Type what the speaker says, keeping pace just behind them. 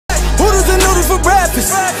coffee for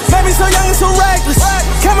breakfast. Made me so young and so reckless.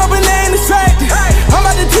 Came up and they ain't distracted. I'm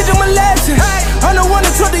about to teach them a lesson. I'm the one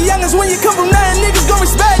that taught the youngest when you come from nothing, niggas gon'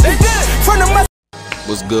 respect it. From the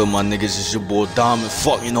What's good, my niggas? It's your boy Diamond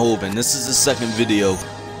fucking Hoven. This is the second video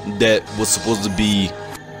that was supposed to be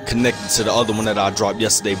connected to the other one that I dropped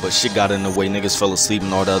yesterday, but shit got in the way. Niggas fell asleep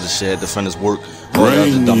and all the other shit. Had to finish work, all the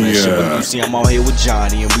other dumb ass shit. But you see, I'm out here with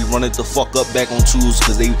Johnny, and we run it the fuck up back on twos,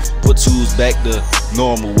 cause they put twos back to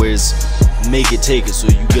normal, where it's make it, take it. So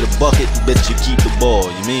you get a bucket, bet you keep the ball.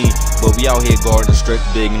 You mean? But we out here guarding the stretch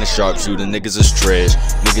big and the sharpshooter. Niggas is trash.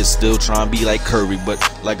 Niggas still trying to be like Curry, but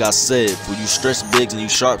like I said, for you stretch bigs and you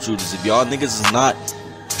sharpshooters, if y'all niggas is not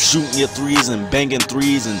shooting your threes and banging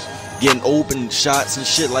threes and getting open shots and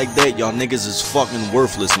shit like that, y'all niggas is fucking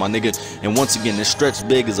worthless, my nigga. And once again, this stretch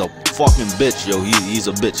big is a fucking bitch, yo. He's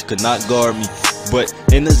a bitch, could not guard me. But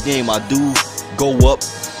in this game, I do go up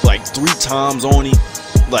like 3 times on him,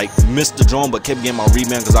 like missed the drum, but kept getting my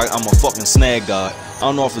rebound because I'm a fucking snag guy. I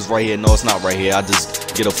don't know if it's right here. No, it's not right here. I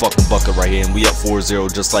just get a fucking bucket right here, and we up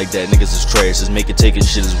 4-0 just like that. Niggas is trash. Just make it, take it.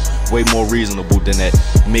 Shit is way more reasonable than that.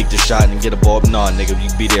 Make the shot and get a ball. Nah, nigga, you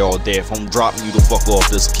be there all day. If I'm dropping you the fuck off,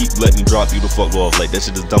 just keep letting me drop you the fuck off. Like, that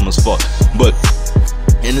shit is dumb as fuck. But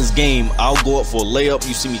in this game, I'll go up for a layup.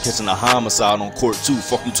 You see me catching a homicide on court 2.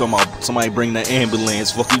 Fuck you talking about somebody bring the ambulance.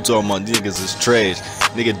 Fuck you talking about niggas is trash.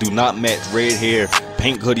 Nigga do not match red hair,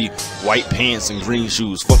 pink hoodie, white pants, and green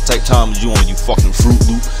shoes. Fuck type time is you on, you fucking Fruit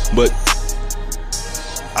Loop. But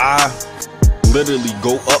I literally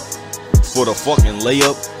go up for the fucking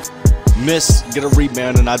layup, miss, get a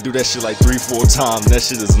rebound, and I do that shit like 3-4 times. That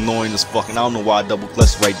shit is annoying as fuck, and I don't know why I double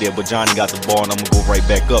clutched right there, but Johnny got the ball and I'm gonna go right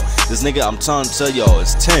back up. This nigga, I'm trying to tell y'all,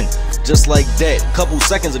 it's 10. Just like that. Couple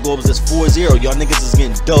seconds ago it was just 4-0. Y'all niggas is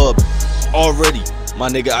getting dubbed already. My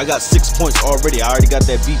nigga, I got 6 points already. I already got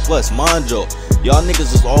that B+. Mind y'all, y'all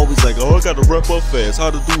niggas is always like, oh, I gotta rep up fast. How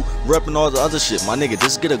to do rep and all the other shit. My nigga,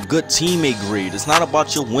 just get a good teammate grade. It's not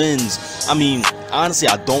about your wins. I mean, honestly,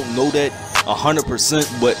 I don't know that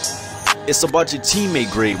 100%, but it's about your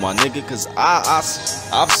teammate grade, my nigga. Cause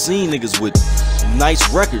I've seen niggas with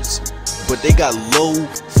nice records, but they got low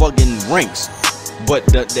fucking ranks. But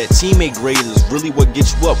that teammate grade is really what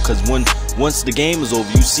gets you up, cause once the game is over,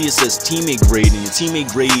 you see it says teammate grade, and your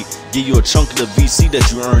teammate grade give you a chunk of the VC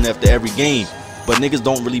that you earn after every game. But niggas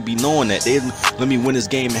don't really be knowing that. They let me win this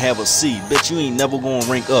game and have a C. Bet you ain't never gonna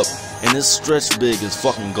rank up. And this stretch big is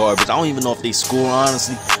fucking garbage. I don't even know if they score,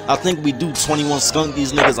 honestly. I think we do 21 skunk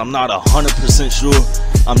these niggas. I'm not 100%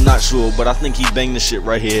 sure. I'm not sure, but I think he banged the shit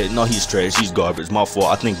right here. No, he's trash. He's garbage. My fault.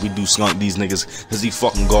 I think we do skunk these niggas because he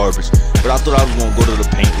fucking garbage. But I thought I was gonna go to the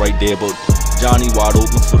paint right there, but Johnny wide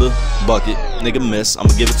open for the bucket. Nigga miss. I'm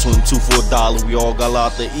gonna give it to him 2 for $1. We all got a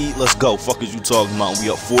lot to eat. Let's go. Fuck is you talking about? We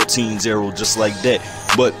up 14-0 just like that.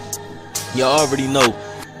 But y'all already know.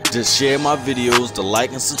 Just share my videos, to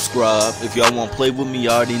like and subscribe. If y'all want to play with me,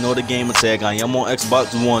 y'all already know the game attack. I am on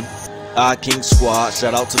Xbox One. King Squad.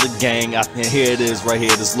 Shout out to the gang. Here it is right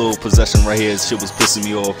here. This little possession right here. This shit was pissing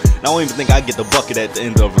me off. And I don't even think I get the bucket at the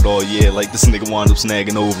end of it all. Yeah, like this nigga wound up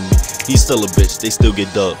snagging over me. He's still a bitch. They still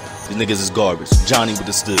get dubbed. These niggas is garbage. Johnny with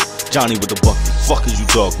the steal. Johnny with the bucket. Fuck is you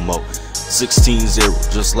talking about?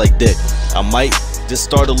 16-0. Just like that. I might just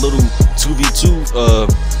start a little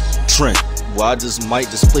 2v2 trend. Well, I might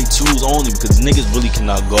just play twos only because niggas really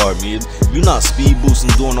cannot guard me. If you not speed boosting,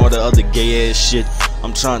 doing all the other gay ass shit,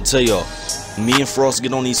 I'm trying to tell y'all, me and Frost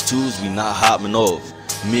get on these twos, we not hopping off.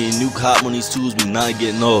 Me and Nuke hop on these twos, we not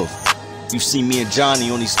getting off. You see me and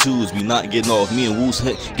Johnny on these twos, we not getting off. Me and Woos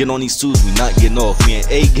get on these twos, we not getting off. Me and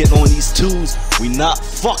A getting on these twos, we not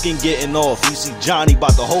fucking getting off. You see Johnny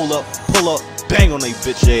about to hold up, pull up, bang on they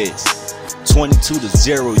bitch ass.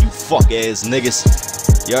 22-0, you fuck ass niggas.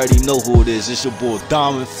 You already know who it is. It's your boy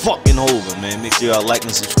Diamond fucking Hoven, man. Make sure y'all like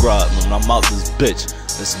and subscribe, man. I'm out this bitch.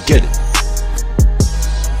 Let's get it.